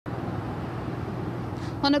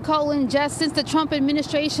On a call-in just since the Trump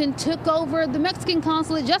administration took over, the Mexican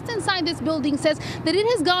consulate just inside this building says that it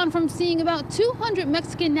has gone from seeing about 200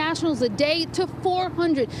 Mexican nationals a day to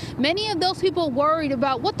 400. Many of those people worried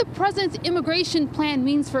about what the president's immigration plan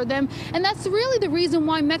means for them. And that's really the reason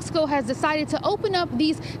why Mexico has decided to open up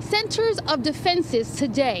these centers of defenses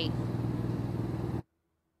today.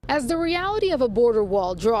 As the reality of a border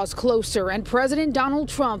wall draws closer and President Donald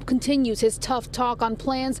Trump continues his tough talk on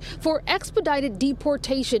plans for expedited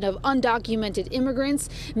deportation of undocumented immigrants,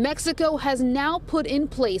 Mexico has now put in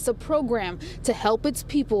place a program to help its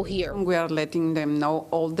people here. We are letting them know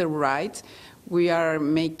all the rights. We are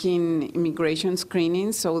making immigration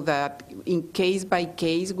screenings so that in case by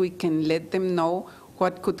case we can let them know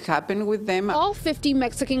what could happen with them. All 50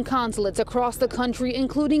 Mexican consulates across the country,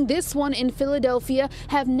 including this one in Philadelphia,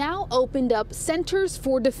 have now opened up centers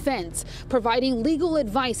for defense, providing legal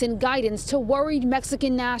advice and guidance to worried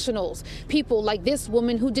Mexican nationals. People like this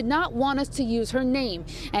woman who did not want us to use her name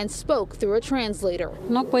and spoke through a translator.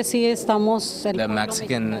 The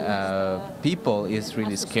Mexican people is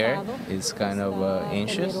really scared. It's kind of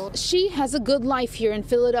anxious. She has a good life here in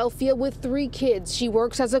Philadelphia with 3 kids. She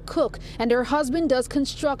works as a cook and her husband does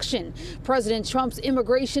construction. President Trump's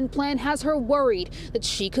immigration plan has her worried that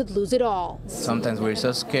she could lose it all. Sometimes we're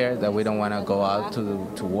so scared that we don't want to go out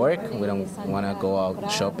to work. We don't want to go out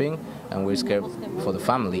shopping, and we're scared for the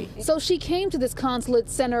family. So she came to this consulate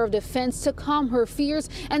center of defense to calm her fears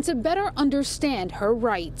and to better understand her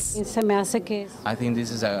rights. I think this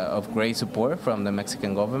is of great support from the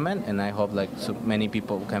Mexican government, and I hope so many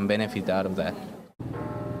people can benefit out of that.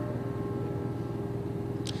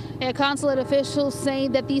 Consulate officials say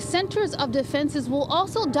that these centers of defenses will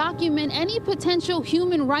also document any potential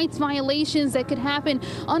human rights violations that could happen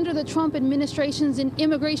under the Trump administration's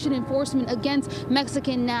immigration enforcement against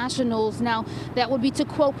Mexican nationals. Now, that would be to,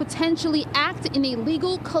 quote, potentially act in a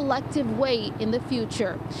legal collective way in the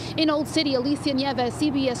future. In Old City, Alicia Nieves,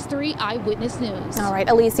 CBS 3 Eyewitness News. All right,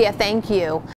 Alicia, thank you.